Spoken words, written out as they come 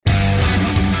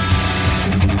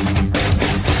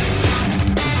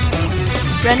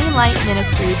Running Light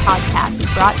Ministry podcast is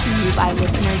brought to you by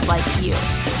listeners like you.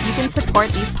 You can support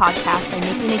these podcasts by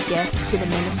making a gift to the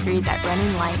ministries at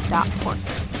runninglight.org.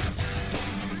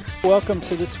 Welcome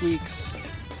to this week's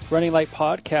Running Light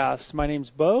podcast. My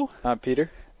name's Bo. I'm Peter.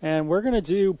 And we're going to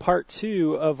do part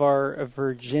 2 of our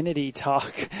virginity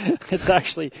talk. It's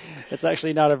actually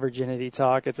not a virginity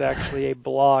talk. It's actually a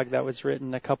blog that was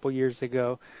written a couple years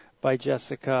ago by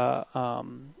Jessica.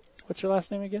 What's her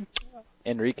last name again?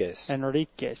 Enriquez.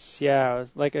 Yeah.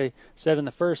 Like I said in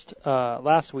the first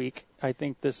last week, I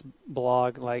think this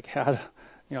blog had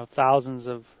thousands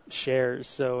of shares,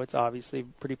 so it's obviously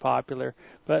pretty popular.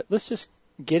 But let's just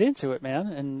get into it, man,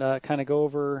 and kind of go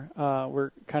over.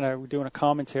 We're kind of doing a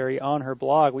commentary on her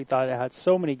blog. We thought it had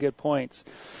so many good points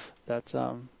that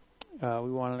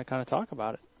we wanted to kind of talk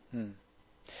about it.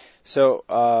 So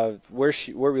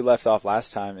where we left off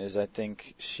last time is I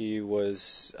think she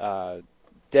was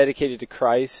dedicated to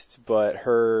Christ, but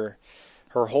her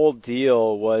whole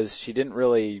deal was she didn't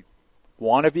really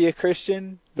want to be a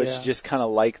Christian, but she just kind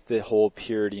of liked the whole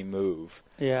purity move.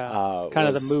 Yeah, kind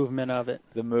of the movement of it.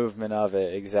 The movement of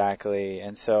it, exactly.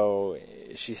 And so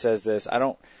she says this, I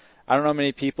don't know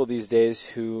many people these days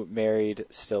who married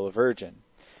still a virgin.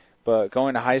 But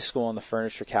going to high school in the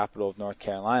furniture capital of North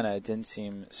Carolina, it didn't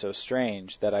seem so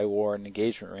strange that I wore an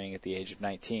engagement ring at the age of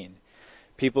 19.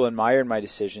 People admired my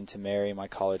decision to marry my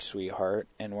college sweetheart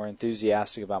and were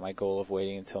enthusiastic about my goal of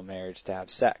waiting until marriage to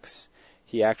have sex.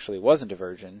 He actually wasn't a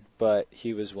virgin, but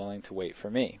he was willing to wait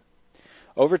for me.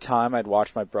 Over time, I'd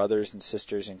watched my brothers and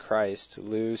sisters in Christ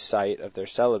lose sight of their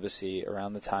celibacy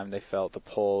around the time they felt the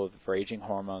pull of raging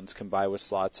hormones combined with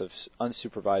slots of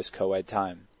unsupervised co-ed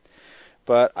time.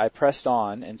 But I pressed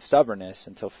on in stubbornness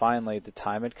until finally the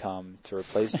time had come to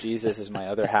replace Jesus as my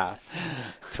other half.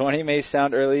 20 may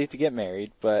sound early to get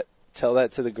married, but tell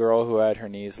that to the girl who had her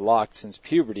knees locked since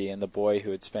puberty and the boy who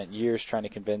had spent years trying to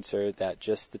convince her that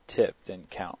just the tip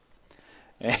didn't count.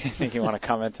 Anything you want to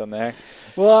comment on there?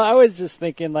 Well, I was just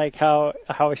thinking how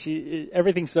she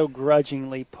everything's so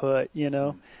grudgingly put,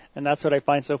 and that's what I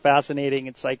find so fascinating.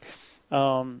 It's like,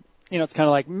 it's kind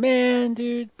of like, man,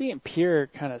 dude, being pure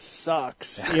kind of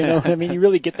sucks. You know what I mean? You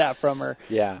really get that from her.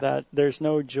 Yeah. That there's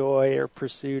no joy or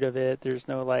pursuit of it. There's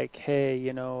no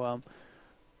hey,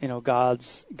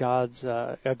 God's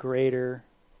a greater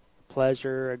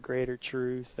pleasure, a greater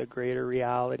truth, a greater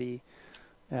reality,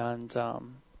 and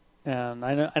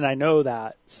I know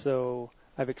that, so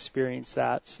I've experienced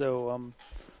that. So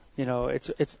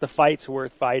it's the fight's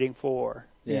worth fighting for.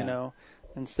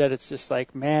 Instead it's just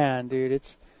like, man, dude,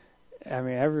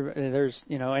 everybody, there's,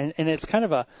 and it's kind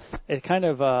of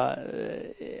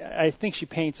I think she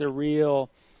paints a real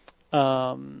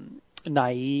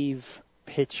naive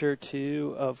picture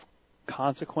too of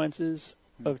consequences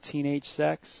of teenage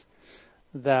sex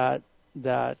that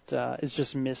is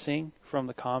just missing from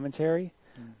the commentary.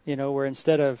 Where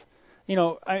instead of,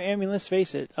 I mean, let's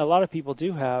face it, a lot of people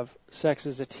do have sex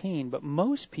as a teen, but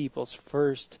most people's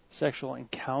first sexual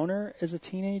encounter as a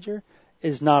teenager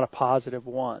is not a positive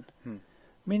one.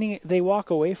 Meaning they walk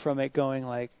away from it going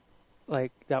like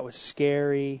that was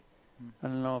scary. I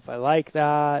don't know if I like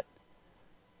that.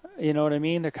 You know what I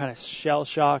mean? They're kind of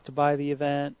shell-shocked by the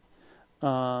event.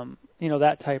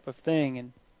 That type of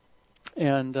thing.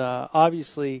 And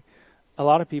obviously a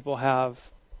lot of people have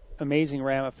amazing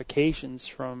ramifications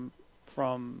from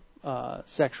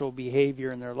sexual behavior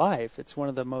in their life. It's one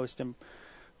of the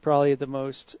probably the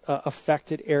most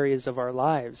affected areas of our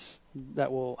lives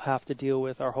that we'll have to deal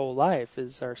with our whole life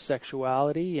is our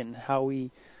sexuality and how we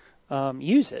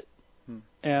use it.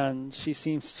 And she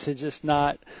seems to just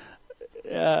not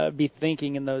be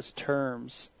thinking in those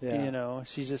terms.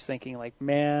 She's just thinking like,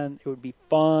 man, it would be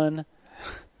fun.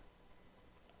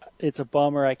 It's a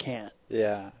bummer I can't.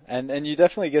 Yeah, and you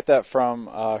definitely get that from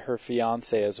her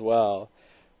fiance as well,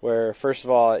 where first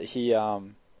of all he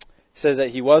says that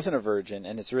he wasn't a virgin,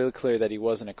 and it's really clear that he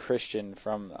wasn't a Christian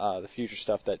from the future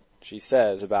stuff that she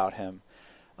says about him.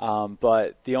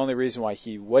 But the only reason why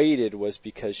he waited was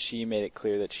because she made it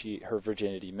clear that her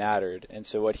virginity mattered, and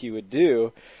so what he would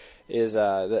do is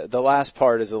the last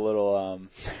part is a little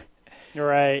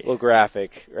right, a little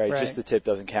graphic, right? Just the tip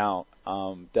doesn't count.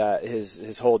 That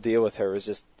his whole deal with her was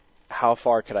just how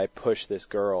far could I push this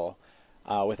girl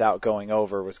without going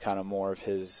over was kind of more of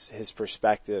his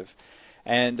perspective.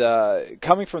 And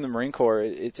coming from the Marine Corps,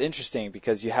 it's interesting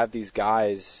because you have these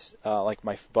guys like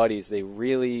my buddies. They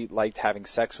really liked having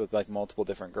sex with like multiple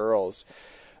different girls,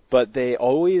 but they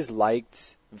always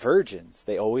liked virgins.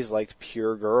 They always liked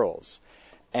pure girls.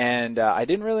 And I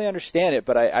didn't really understand it,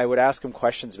 but I would ask him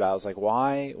questions about it. I was like,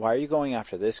 why are you going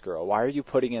after this girl? Why are you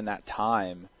putting in that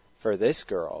time for this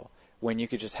girl when you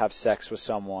could just have sex with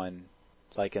someone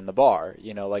like in the bar?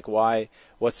 You know, like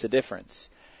what's the difference?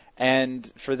 And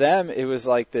for them, it was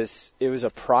like this, it was a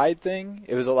pride thing.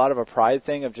 It was a lot of a pride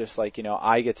thing of just like, you know,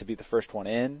 I get to be the first one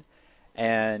in.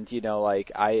 And, you know,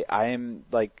 like I am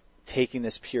like taking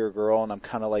this pure girl and I'm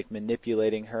kind of like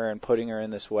manipulating her and putting her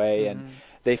in this way. And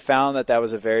they found that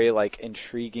was a very like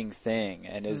intriguing thing.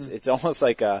 And it's almost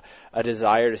like a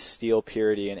desire to steal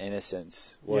purity and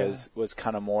innocence was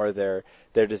kind of more their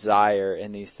desire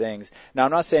in these things. Now,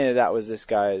 I'm not saying that was this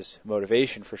guy's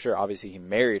motivation for sure. Obviously, he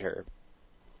married her.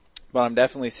 But I'm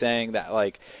definitely saying that,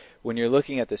 like, when you're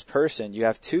looking at this person, you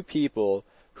have two people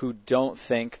who don't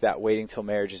think that waiting till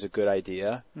marriage is a good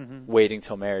idea. Waiting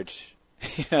till marriage,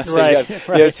 you know, so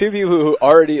you have two people who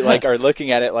already like are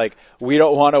looking at it like, we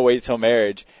don't want to wait till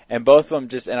marriage, and both of them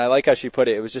just, and I like how she put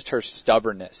it, it was just her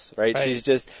stubbornness, right? She's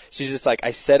just like,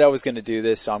 I said I was going to do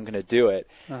this, so I'm going to do it.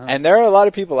 And there are a lot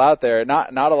of people out there,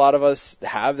 not a lot of us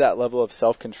have that level of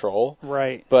self-control,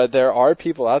 right? But there are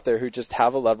people out there who just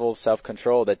have a level of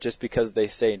self-control that just because they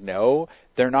say no,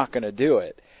 they're not going to do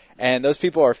it. And those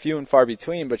people are few and far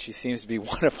between, but she seems to be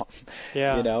one of them.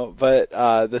 Yeah. You know, but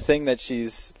the thing that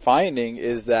she's finding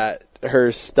is that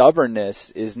her stubbornness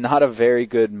is not a very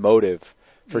good motive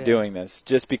for doing this.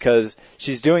 Just because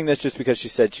she's doing this just because she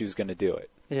said she was going to do it.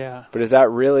 Yeah. But is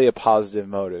that really a positive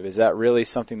motive? Is that really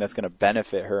something that's going to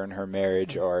benefit her in her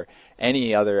marriage or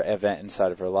any other event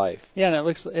inside of her life? Yeah, and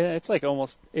it's like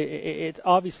almost, it's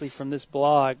obviously from this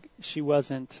blog, she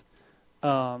wasn't,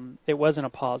 it wasn't a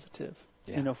positive.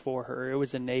 You know, for her. It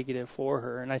was a negative for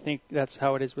her. And I think that's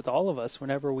how it is with all of us.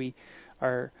 Whenever we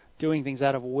are doing things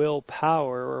out of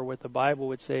willpower, or what the Bible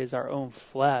would say is our own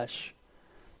flesh,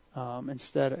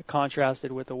 instead of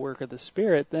contrasted with the work of the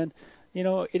Spirit, then, you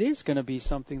know, it is going to be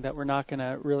something that we're not going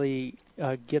to really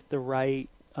get the right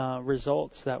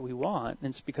results that we want. And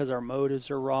it's because our motives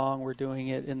are wrong. We're doing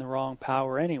it in the wrong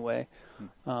power anyway.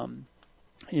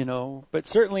 You know, but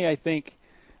certainly I think,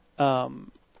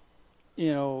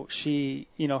 you know,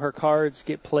 her cards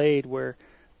get played where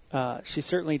she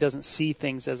certainly doesn't see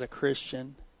things as a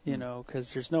Christian, you know,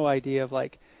 because there's no idea of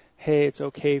like, hey, it's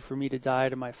okay for me to die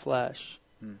to my flesh,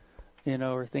 you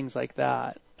know, or things like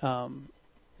that.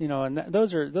 You know, and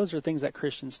those are things that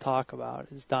Christians talk about,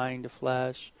 is dying to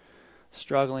flesh,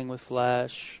 struggling with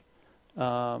flesh, you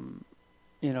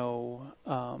know,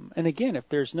 and again, if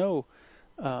there's no,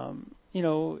 you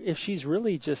know, if she's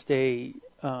really just a,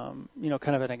 you know,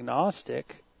 kind of an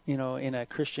agnostic, you know, in a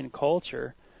Christian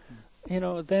culture, you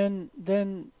know, then,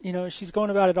 you know, she's going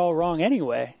about it all wrong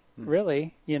anyway,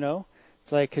 really, you know.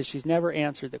 It's like, because she's never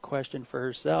answered the question for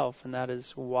herself, and that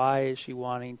is, why is she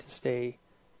wanting to stay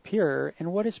pure,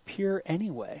 and what is pure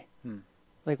anyway?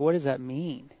 Like, what does that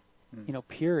mean? You know,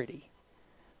 purity.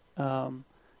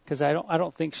 Because I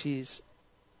don't think she's,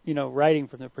 you know, writing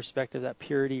from the perspective that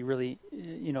purity really,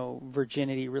 you know,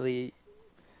 virginity really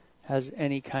has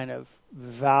any kind of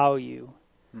value,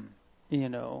 you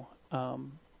know,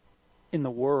 in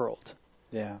the world.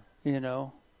 Yeah. You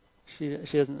know, she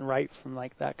doesn't write from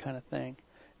like that kind of thing.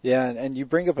 Yeah, and you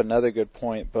bring up another good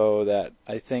point, Bo, that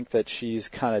I think that she's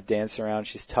kind of dancing around,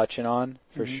 she's touching on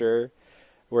for sure,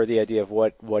 where the idea of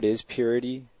what is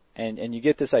purity, and you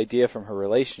get this idea from her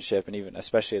relationship, and even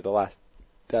especially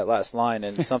that last line,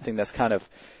 and something that's kind of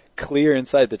clear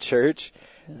inside the church,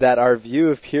 that our view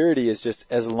of purity is just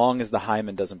as long as the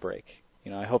hymen doesn't break.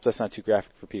 You know, I hope that's not too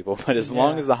graphic for people, but as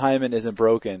long as the hymen isn't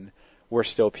broken, we're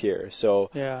still pure. So,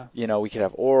 you know, we could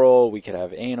have oral, we could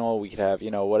have anal, we could have,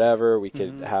 you know, whatever, we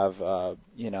could have,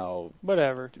 you know,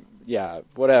 whatever. Yeah,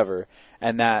 whatever.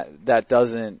 And that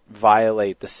doesn't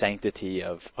violate the sanctity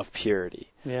of purity.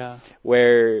 Yeah.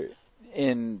 Where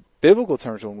in biblical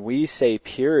terms, when we say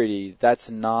purity, that's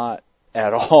not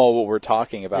at all what we're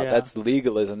talking about. That's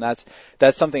legalism. That's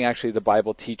something actually the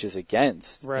Bible teaches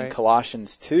against. Right. In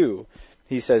Colossians 2,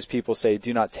 he says people say,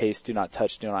 do not taste, do not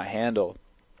touch, do not handle,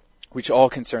 which all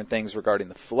concern things regarding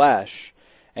the flesh.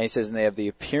 And he says, and they have the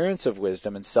appearance of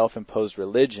wisdom and self-imposed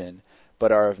religion,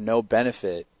 but are of no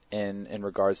benefit in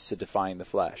regards to defying the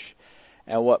flesh.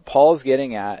 And what Paul's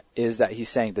getting at is that he's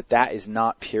saying that is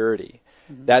not purity.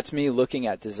 That's me looking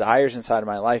at desires inside of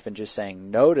my life and just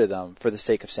saying no to them for the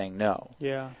sake of saying no.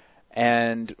 Yeah.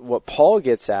 And what Paul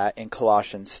gets at in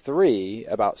Colossians 3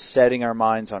 about setting our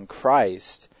minds on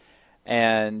Christ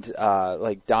and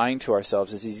like dying to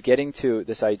ourselves is he's getting to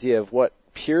this idea of what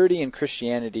purity in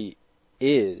Christianity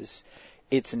is.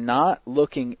 It's not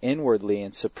looking inwardly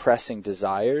and suppressing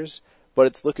desires, but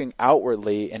it's looking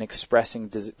outwardly and expressing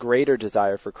greater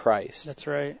desire for Christ. That's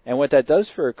right. And what that does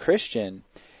for a Christian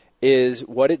is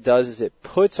what it does is it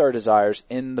puts our desires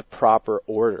in the proper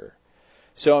order.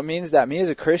 So it means that me as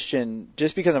a Christian,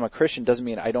 just because I'm a Christian doesn't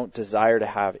mean I don't desire to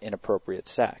have inappropriate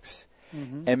sex.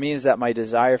 Mm-hmm. It means that my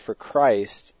desire for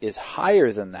Christ is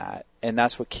higher than that, and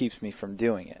that's what keeps me from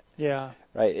doing it. Yeah.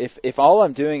 Right? If all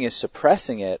I'm doing is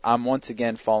suppressing it, I'm once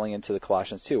again falling into the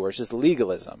Colossians 2, where it's just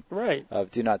legalism. Right.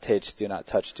 Of do not taste, do not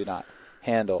touch, do not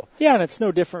handle. Yeah, and it's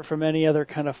no different from any other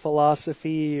kind of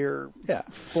philosophy or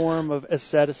form of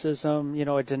asceticism,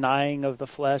 a denying of the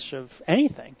flesh of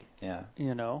anything. Yeah.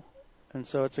 And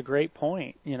so it's a great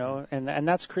point, and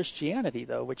that's Christianity,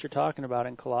 though, what you're talking about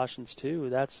in Colossians 2,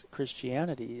 that's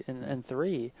Christianity. And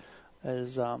 3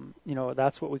 is,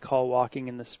 that's what we call walking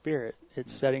in the Spirit.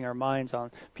 It's setting our minds on.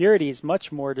 Purity is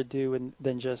much more to do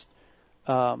than just,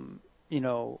 having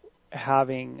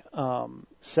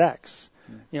sex.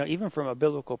 Even from a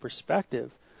biblical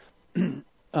perspective,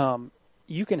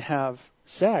 you can have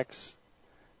sex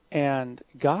and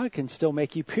God can still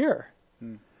make you pure.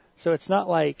 So it's not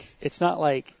like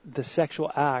the sexual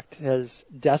act has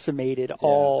decimated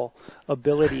all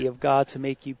ability of God to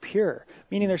make you pure.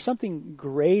 Meaning there's something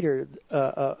greater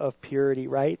of purity,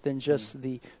 right, than just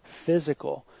the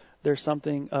physical. There's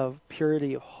something of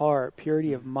purity of heart,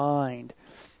 purity of mind.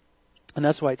 And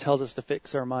that's why it tells us to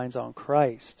fix our minds on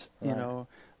Christ,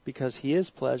 because He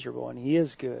is pleasurable and He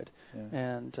is good,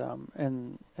 and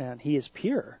He is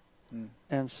pure,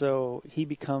 and so He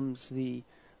becomes the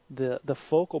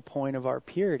focal point of our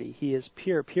purity. He is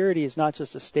pure. Purity is not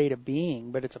just a state of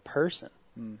being, but it's a person,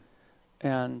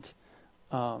 and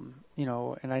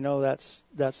and I know that's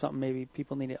something maybe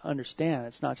people need to understand.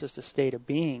 It's not just a state of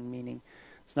being, meaning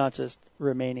it's not just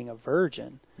remaining a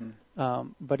virgin.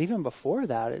 But even before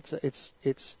that,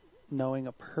 it's knowing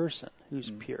a person who's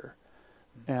pure,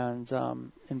 and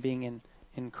being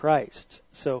in Christ.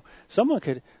 So someone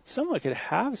could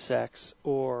have sex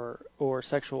or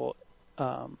sexual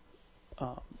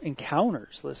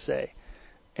encounters, let's say,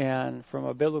 and from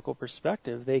a biblical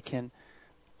perspective, they can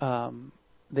come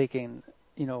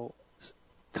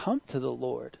to the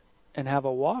Lord and have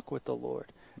a walk with the Lord,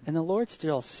 and the Lord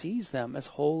still sees them as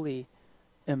holy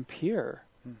and pure.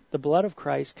 The blood of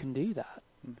Christ can do that,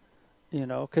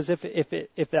 because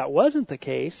if that wasn't the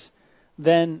case,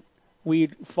 then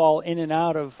we'd fall in and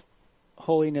out of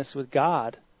holiness with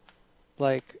God,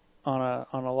 like on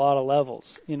a lot of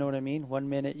levels. You know what I mean? One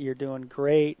minute you're doing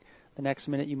great, the next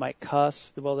minute you might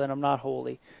cuss. Well, then I'm not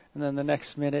holy, and then the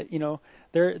next minute,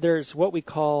 there's what we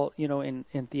call, in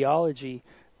theology,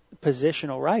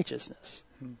 positional righteousness.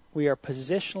 We are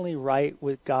positionally right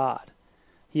with God.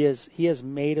 He has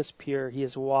made us pure. He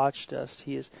has watched us.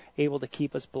 He is able to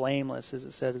keep us blameless, as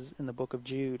it says in the book of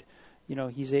Jude.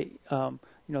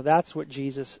 That's what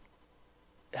Jesus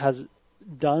has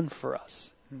done for us.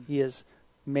 He has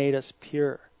made us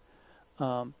pure.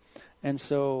 And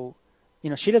so,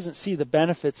 she doesn't see the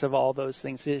benefits of all those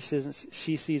things.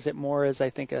 She sees it more as, I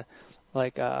think,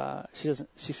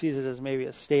 she sees it as maybe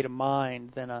a state of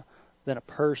mind than a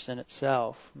person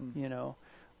itself.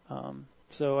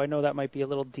 So I know that might be a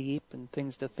little deep and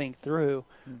things to think through,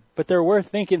 but they're worth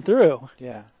thinking through.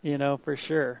 Yeah. For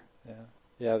sure. Yeah.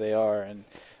 Yeah, they are. And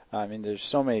I mean, there's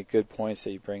so many good points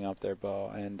that you bring up there, Bo.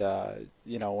 And,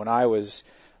 when I was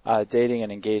dating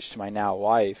and engaged to my now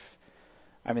wife,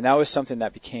 I mean, that was something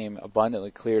that became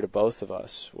abundantly clear to both of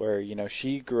us, where,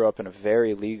 she grew up in a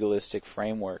very legalistic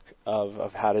framework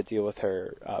of how to deal with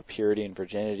her purity and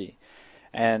virginity.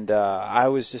 And I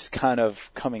was just kind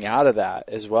of coming out of that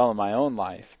as well in my own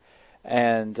life.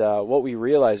 And what we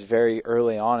realized very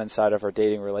early on inside of our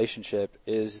dating relationship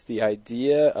is the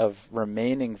idea of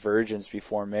remaining virgins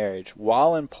before marriage,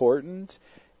 while important,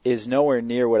 is nowhere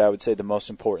near what I would say the most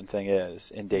important thing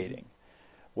is in dating.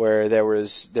 Where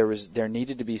there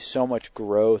needed to be so much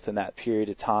growth in that period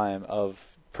of time of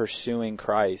pursuing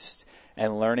Christ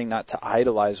and learning not to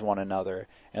idolize one another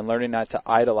and learning not to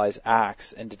idolize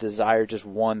acts and to desire just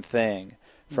one thing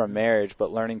from marriage,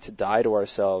 but learning to die to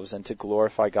ourselves and to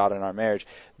glorify God in our marriage.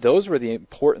 Those were the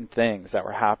important things that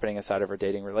were happening inside of our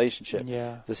dating relationship.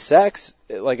 Yeah. The sex,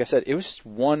 like I said, it was just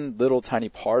one little tiny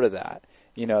part of that,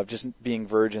 of just being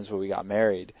virgins when we got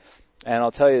married. And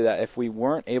I'll tell you that if we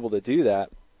weren't able to do that,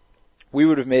 we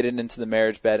would have made it into the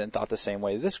marriage bed and thought the same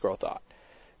way this girl thought.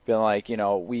 Been like,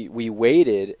 we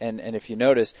waited, and if you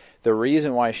notice, the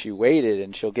reason why she waited,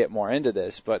 and she'll get more into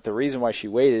this, but the reason why she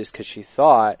waited is because she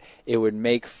thought it would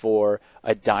make for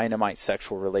a dynamite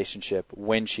sexual relationship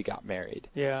when she got married.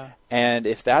 Yeah. And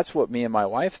if that's what me and my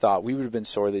wife thought, we would have been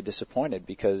sorely disappointed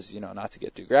because, not to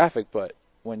get too graphic, but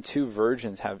when two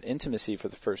virgins have intimacy for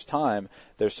the first time,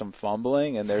 there's some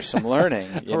fumbling and there's some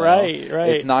learning.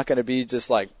 Right. It's not going to be just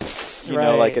like, off, you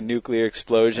know, like a nuclear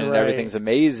explosion and everything's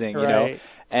amazing, you know.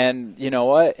 And you know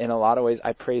what? In a lot of ways,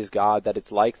 I praise God that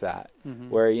it's like that.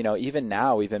 Where, you know, even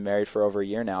now, we've been married for over a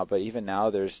year now, but even now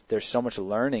there's so much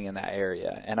learning in that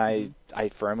area. And I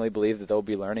firmly believe that there'll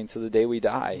be learning to the day we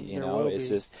die, you know. It's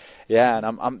just, and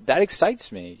I'm that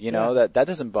excites me, you know, that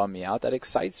doesn't bum me out. That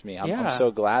excites me. I'm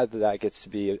so glad that gets to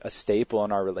be a staple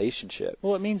in our relationship.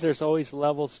 Well, it means there's always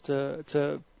levels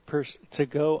to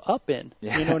go up in,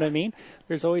 you know what I mean?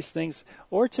 There's always things,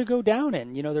 or to go down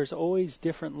in, you know, there's always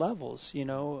different levels, you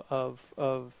know,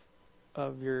 of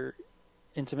your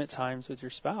intimate times with your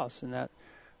spouse. And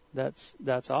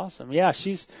that's awesome. Yeah.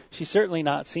 She's certainly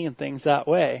not seeing things that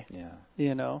way,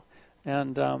 you know,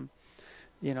 and,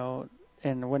 you know,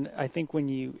 and when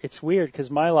it's weird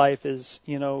because my life is,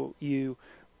 you know, you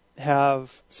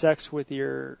have sex with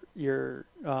your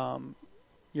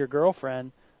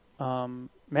girlfriend,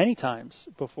 many times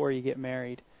before you get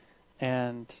married,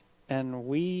 and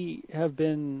we have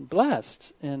been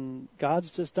blessed, and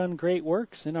God's just done great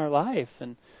works in our life,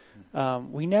 and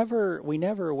we never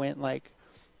went like,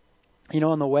 you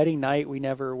know, on the wedding night we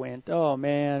never went, oh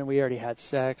man, we already had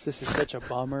sex, this is such a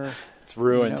bummer, it's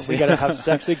ruined, you know, we got to have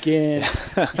sex again.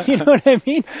 You know what I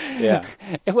mean? Yeah.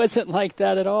 It wasn't like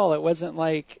that at all. It wasn't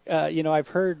like, you know, I've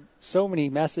heard so many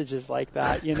messages like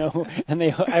that, you know, and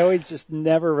I always just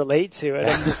never relate to it.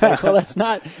 I'm just like, well, that's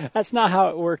not how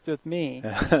it worked with me.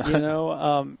 You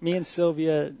know, me and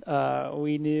Sylvia,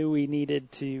 we knew we needed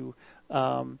to,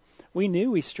 we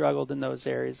knew we struggled in those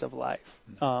areas of life,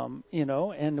 you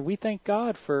know, and we thank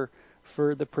God for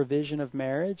the provision of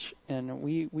marriage, and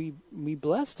we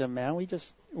blessed him, man. We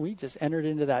just entered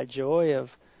into that joy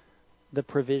of the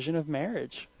provision of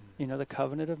marriage, you know, the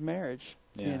covenant of marriage,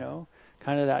 you know,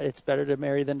 kind of that it's better to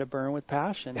marry than to burn with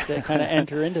passion, to kind of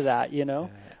enter into that, you know,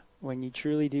 when you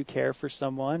truly do care for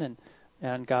someone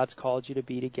and God's called you to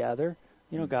be together,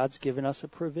 you know, God's given us a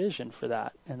provision for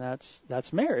that, and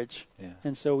that's marriage.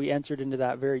 And so we entered into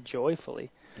that very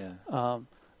joyfully.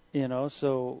 You know,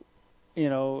 so, you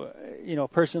know, a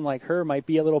person like her might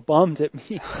be a little bummed at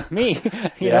me,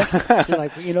 you know, so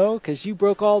like, you know, because you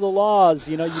broke all the laws,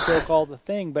 you know, you broke all the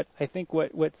thing. But I think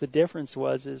what the difference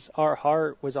is our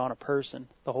heart was on a person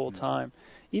the whole time.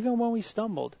 Even when we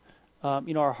stumbled,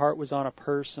 you know, our heart was on a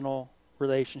personal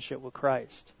relationship with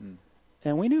Christ.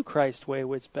 And we knew Christ's way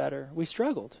was better. We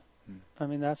struggled. I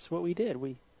mean, that's what we did.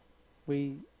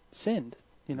 We sinned,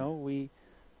 you know, we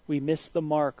missed the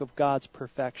mark of God's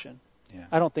perfection.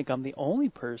 I don't think I'm the only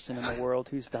person in the world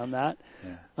who's done that.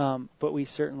 But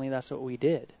that's what we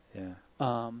did.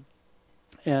 And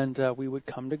we would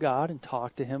come to God and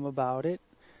talk to him about it.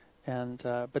 And,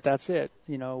 but that's it.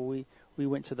 You know, we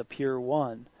went to the pure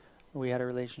one. We had a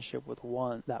relationship with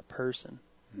that person,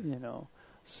 you know.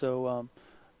 So,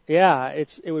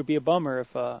 it would be a bummer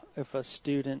if a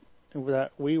student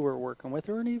that we were working with,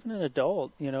 or even an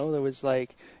adult, you know, that was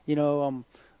like, you know,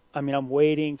 I'm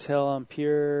waiting till I'm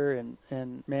pure,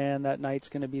 and man, that night's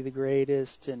going to be the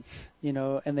greatest, and, you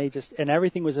know, and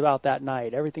everything was about that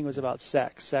night. Everything was about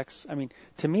sex. I mean,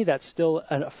 to me, that's still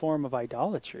a form of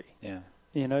idolatry.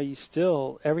 You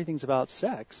know, everything's about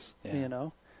sex, you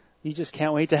know. You just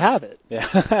can't wait to have it. You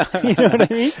know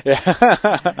what I mean?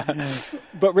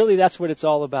 But really, that's what it's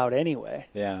all about anyway.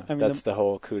 I mean, that's the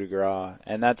whole coup de grace.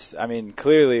 And that's, I mean,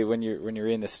 clearly when you're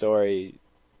reading the story,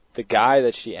 the guy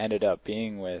that she ended up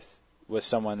being with was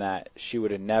someone that she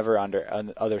would have never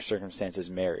under other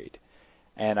circumstances married.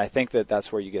 And I think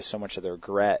that's where you get so much of the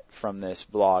regret from this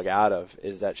blog out of,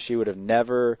 is that she would have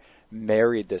never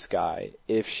married this guy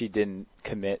if she didn't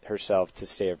commit herself to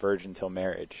stay a virgin till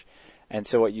marriage. And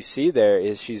so what you see there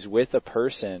is she's with a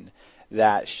person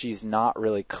that she's not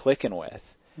really clicking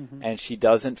with, and she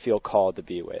doesn't feel called to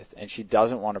be with, and she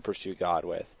doesn't want to pursue God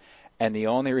with. And the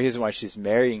only reason why she's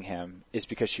marrying him is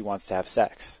because she wants to have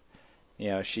sex.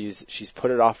 You know, she's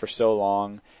put it off for so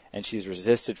long, and she's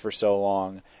resisted for so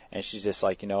long, and she's just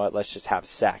like, you know what, let's just have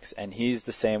sex. And he's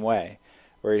the same way,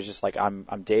 where he's just like,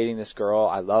 I'm dating this girl,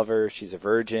 I love her, she's a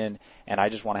virgin, and I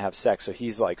just want to have sex. So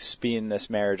he's like speeding this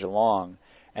marriage along,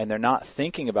 and they're not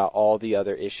thinking about all the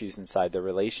other issues inside the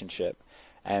relationship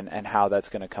and how that's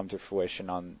going to come to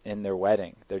fruition in their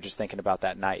wedding. They're just thinking about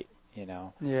that night, you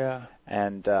know.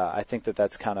 And I think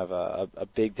that's kind of a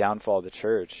big downfall of the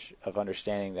church, of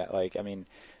understanding that, like, I mean,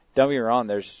 don't get me wrong,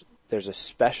 there's a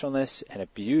specialness and a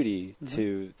beauty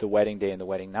to the wedding day and the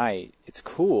wedding night. It's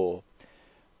cool,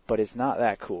 but it's not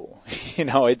that cool. You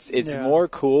know, it's more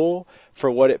cool for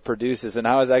what it produces. And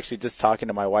I was actually just talking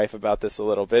to my wife about this a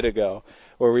little bit ago,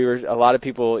 where a lot of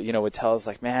people, would tell us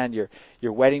like, man, your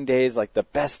wedding day is like the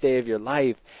best day of your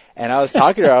life. And I was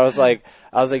talking to her, I was like,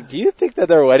 do you think that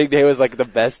their wedding day was like the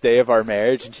best day of our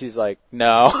marriage? And she's like,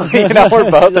 no,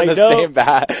 we're both in the same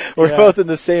bat. We're both in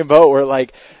the same boat. We're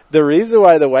like, the reason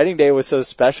why the wedding day was so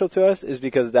special to us is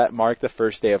because that marked the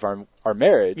first day of our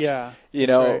marriage. Yeah.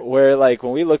 Right. Where like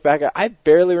when we look back, I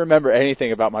barely remember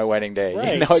anything about my wedding day.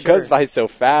 Right, it goes by so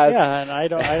fast. Yeah, and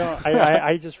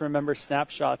I just remember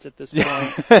snapshots at this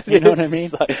point. You know what I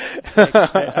mean?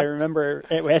 I remember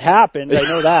it happened. I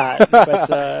know that.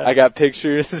 But I got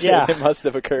pictures. Yeah. It must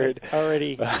have occurred.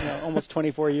 Already, almost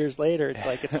 24 years later, it's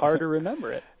like it's hard to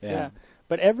remember it. Yeah.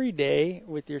 But every day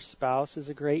with your spouse is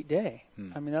a great day.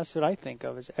 I mean, that's what I think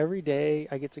of, is every day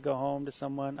I get to go home to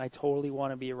someone I totally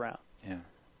want to be around. Yeah.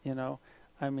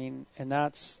 I mean, and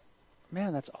that's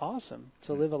awesome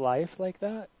to live a life like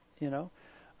that.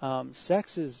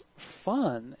 Sex is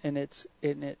fun, and it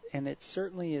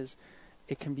certainly is.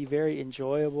 It can be very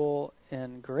enjoyable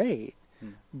and great,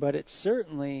 but it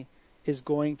certainly is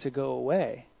going to go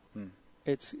away.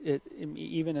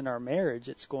 Even in our marriage,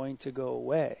 it's going to go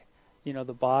away.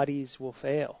 The bodies will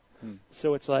fail.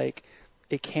 So it's like,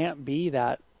 it can't be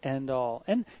that end all.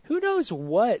 And who knows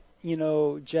what,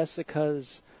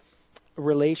 Jessica's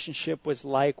relationship was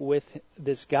like with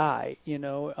this guy, maybe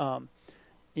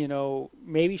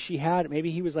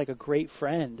he was like a great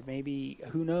friend. Maybe,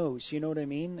 who knows, you know what I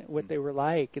mean? What they were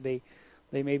like. They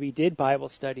maybe did Bible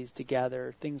studies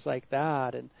together, things like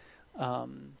that. And,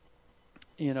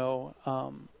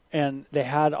 and they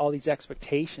had all these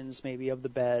expectations maybe of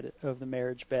the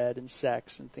marriage bed and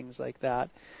sex and things like that.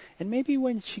 And maybe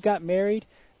when she got married,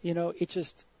 it's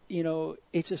just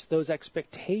those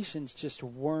expectations just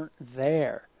weren't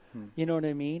there. You know what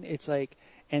I mean? It's like,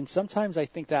 and sometimes I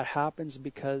think that happens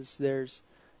because there's,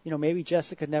 maybe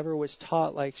Jessica never was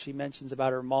taught, like she mentions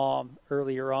about her mom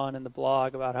earlier on in the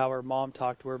blog, about how her mom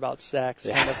talked to her about sex,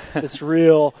 kind of this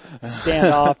real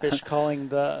standoffish, calling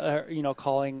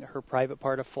her private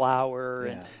part a flower,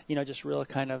 and, just real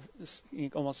kind of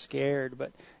almost scared.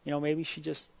 But, maybe she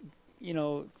just,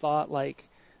 thought like,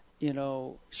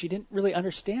 she didn't really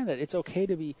understand that it's okay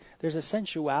to be, there's a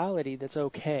sensuality that's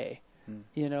okay, and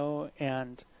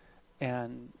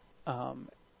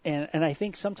I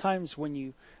think sometimes when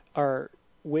you are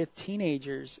with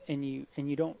teenagers and you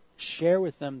don't share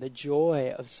with them the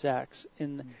joy of sex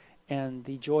and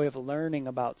the joy of learning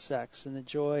about sex and the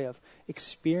joy of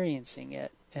experiencing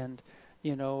it, and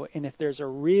and if there's a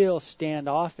real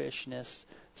standoffishness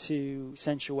to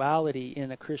sensuality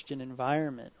in a Christian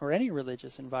environment or any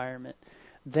religious environment,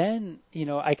 then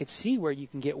I could see where you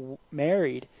can get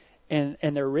married and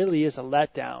there really is a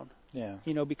letdown. Yeah.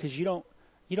 Because you don't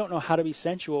know how to be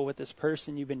sensual with this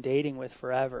person you've been dating with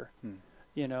forever,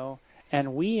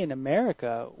 and we in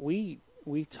America, we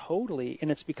totally,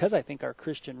 and it's because I think our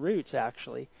Christian roots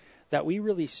actually, that we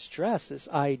really stress this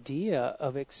idea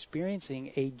of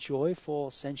experiencing a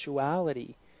joyful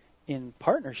sensuality in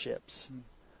partnerships.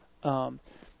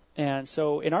 And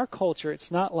so in our culture,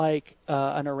 it's not like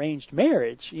an arranged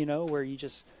marriage, where you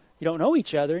don't know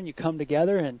each other and you come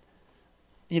together and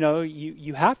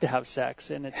you have to have sex,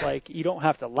 and it's like you don't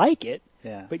have to like it,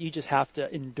 but you just have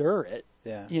to endure it.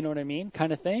 Yeah. You know what I mean?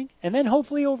 Kind of thing. And then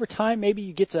hopefully over time, maybe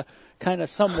you get to kind of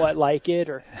somewhat like it,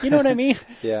 or you know what I mean?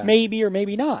 Yeah. Maybe or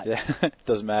maybe not. Yeah.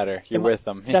 Doesn't matter. You're with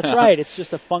them. That's right. It's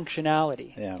just a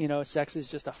functionality. Yeah. Sex is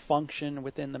just a function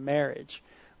within the marriage,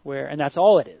 and that's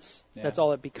all it is. Yeah. That's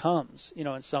all it becomes,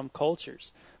 in some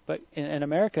cultures. But in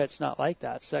America, it's not like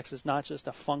that. Sex is not just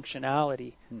a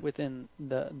functionality within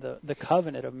the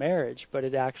covenant of marriage, but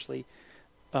it actually,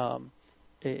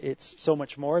 it's so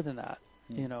much more than that,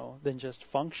 than just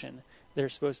function.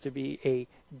 There's supposed to be a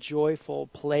joyful,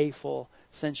 playful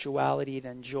sensuality and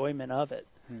enjoyment of it.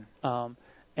 And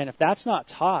if that's not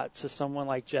taught to someone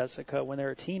like Jessica when they're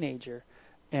a teenager,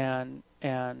 and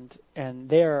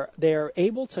they're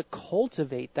able to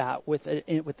cultivate that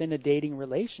within a dating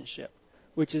relationship,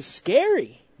 which is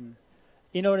scary.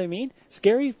 You know what I mean?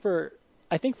 Scary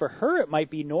I think for her it might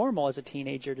be normal as a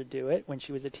teenager to do it, when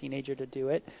she was a teenager to do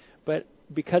it, but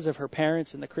because of her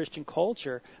parents and the Christian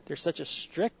culture, there's such a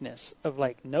strictness of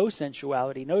like no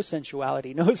sensuality, no,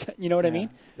 you know what I mean?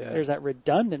 Yeah. There's that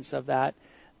redundance of that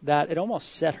it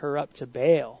almost set her up to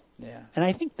bail. Yeah. And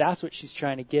I think that's what she's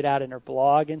trying to get at in her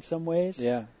blog in some ways.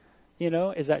 Yeah.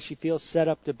 Is that she feels set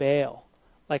up to bail.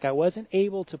 Like I wasn't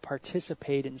able to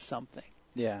participate in something.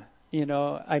 Yeah.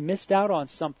 I missed out on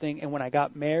something, and when I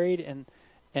got married and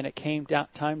it came down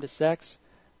time to sex,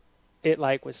 it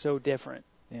like was so different.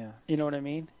 Yeah. You know what I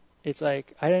mean? It's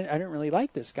like I didn't really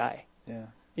like this guy. Yeah.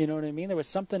 You know what I mean? There was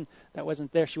something that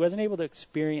wasn't there. She wasn't able to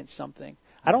experience something.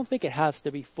 I don't think it has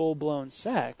to be full-blown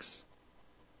sex,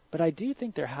 but I do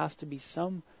think there has to be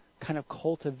some kind of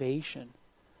cultivation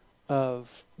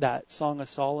of that Song of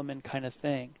Solomon kind of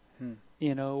thing,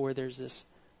 you know, where there's this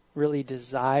really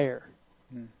desire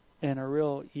and a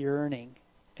real yearning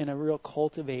and a real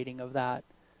cultivating of that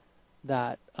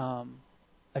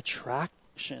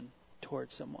attraction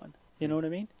towards someone. You know what I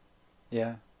mean?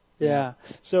 Yeah. Yeah.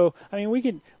 So, I mean, we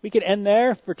could end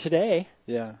there for today.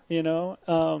 Yeah. You know,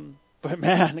 but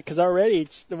man, because already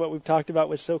what we've talked about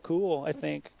was so cool, I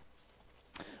think.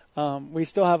 We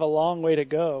still have a long way to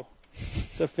go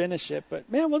to finish it, but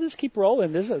man, we'll just keep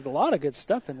rolling. There's a lot of good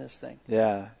stuff in this thing.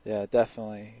 Yeah,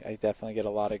 definitely. I definitely get a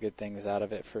lot of good things out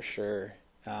of it for sure.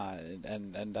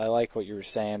 And I like what you were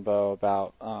saying, Bo,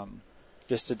 about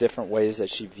just the different ways that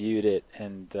she viewed it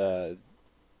and the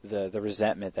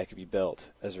resentment that could be built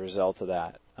as a result of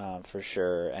that, for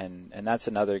sure. And that's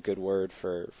another good word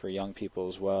for young people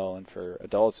as well and for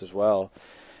adults as well,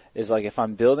 is like if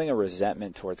I'm building a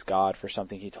resentment towards God for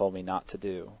something he told me not to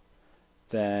do,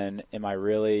 then am I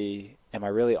really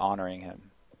honoring him,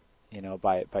 you know,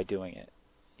 by doing it?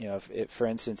 You know, for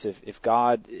instance,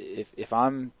 if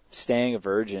I'm staying a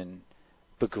virgin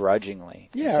begrudgingly.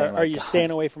 Yeah, saying, are you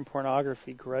staying away from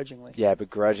pornography grudgingly? Yeah,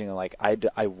 begrudgingly, like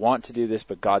I want to do this,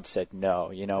 but God said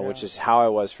no, you know, which is how I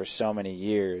was for so many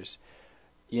years.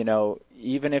 You know,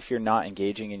 even if you're not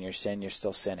engaging in your sin, you're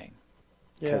still sinning.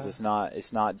 Because it's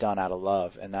not done out of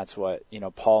love, and that's what, you know,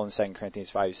 Paul in 2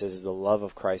 Corinthians 5 says is the love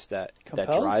of Christ that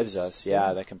drives us,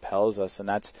 that compels us, and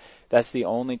that's the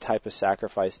only type of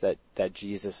sacrifice that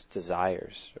Jesus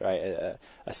desires, right?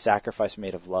 A sacrifice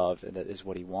made of love, and that is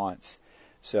what he wants.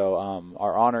 So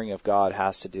our honoring of God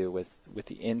has to do with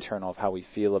the internal of how we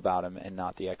feel about him, and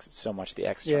not so much the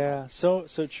external. Yeah, so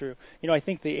true. You know, I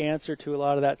think the answer to a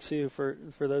lot of that too, for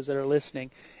those that are listening,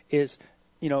 is,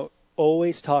 you know,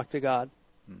 always talk to God.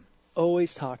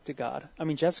 Always talk to God. I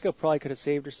mean, Jessica probably could have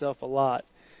saved herself a lot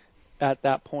at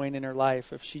that point in her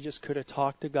life if she just could have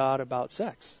talked to God about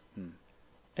sex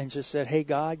and just said, hey,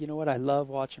 God, you know what? I love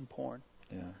watching porn.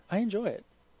 Yeah. I enjoy it.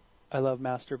 I love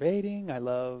masturbating. I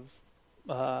love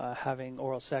having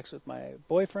oral sex with my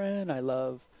boyfriend. I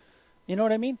love, you know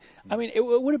what I mean? I mean, it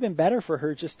would have been better for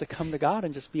her just to come to God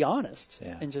and just be honest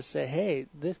and just say, hey,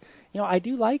 this, you know, I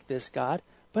do like this, God,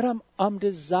 but I'm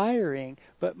desiring,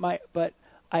 but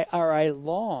I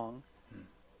long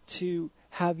to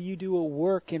have you do a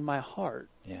work in my heart.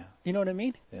 Yeah. You know what I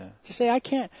mean? Yeah. To say I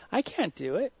can't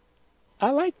do it.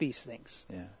 I like these things.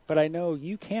 Yeah. But I know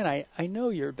you can. I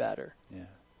know you're better. Yeah.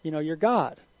 You know, you're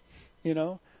God. You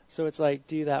know? So it's like,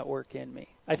 do that work in me.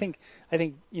 I think,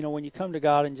 you know, when you come to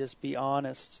God and just be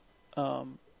honest,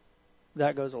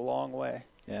 that goes a long way.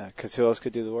 Yeah, because who else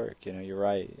could do the work? You know, you're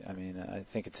right. I mean, I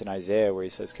think it's in Isaiah where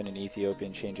he says, "Can an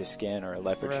Ethiopian change his skin, or a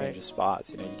leopard change his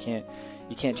spots?" You know,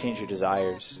 you can't change your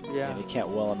desires. Yeah. And you can't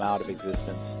will them out of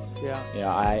existence. Yeah. You know,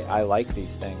 I like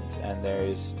these things, and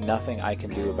there's nothing I can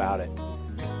do about it,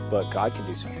 but God can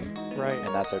do something. Right.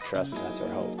 And that's our trust, and that's our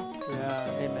hope.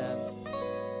 Yeah. Amen.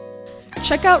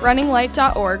 Check out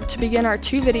runninglight.org to begin our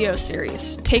 2 video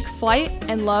series, Take Flight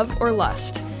and Love or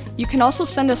Lust. You can also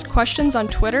send us questions on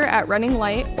Twitter at Running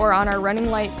Light or on our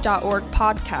runninglight.org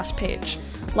podcast page.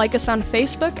 Like us on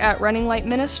Facebook at Running Light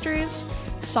Ministries,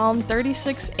 Psalm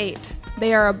 36:8.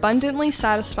 They are abundantly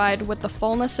satisfied with the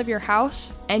fullness of your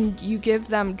house, and you give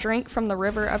them drink from the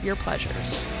river of your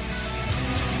pleasures.